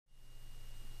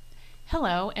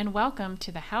Hello and welcome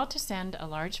to the How to Send a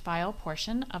Large File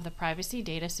portion of the Privacy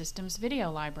Data Systems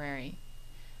video library.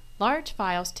 Large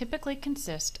files typically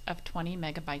consist of 20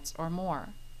 megabytes or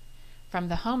more. From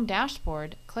the Home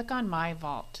dashboard, click on My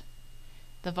Vault.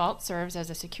 The vault serves as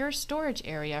a secure storage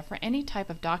area for any type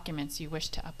of documents you wish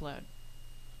to upload.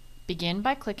 Begin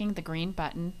by clicking the green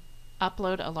button,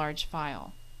 Upload a large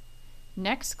file.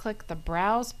 Next, click the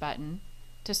Browse button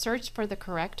to search for the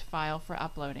correct file for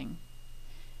uploading.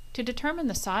 To determine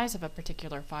the size of a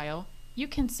particular file, you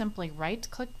can simply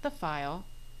right-click the file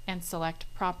and select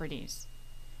Properties.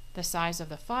 The size of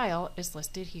the file is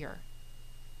listed here.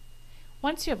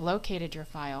 Once you have located your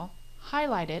file,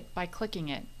 highlight it by clicking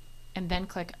it, and then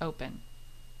click Open.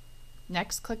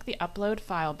 Next, click the Upload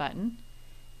File button.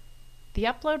 The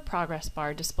Upload progress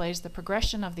bar displays the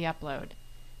progression of the upload.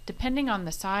 Depending on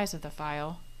the size of the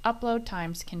file, upload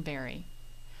times can vary.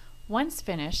 Once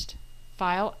finished,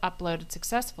 File uploaded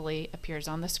successfully appears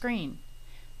on the screen.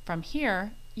 From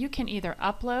here, you can either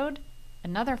upload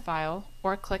another file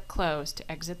or click Close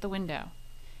to exit the window.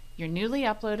 Your newly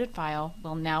uploaded file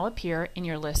will now appear in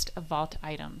your list of Vault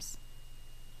items.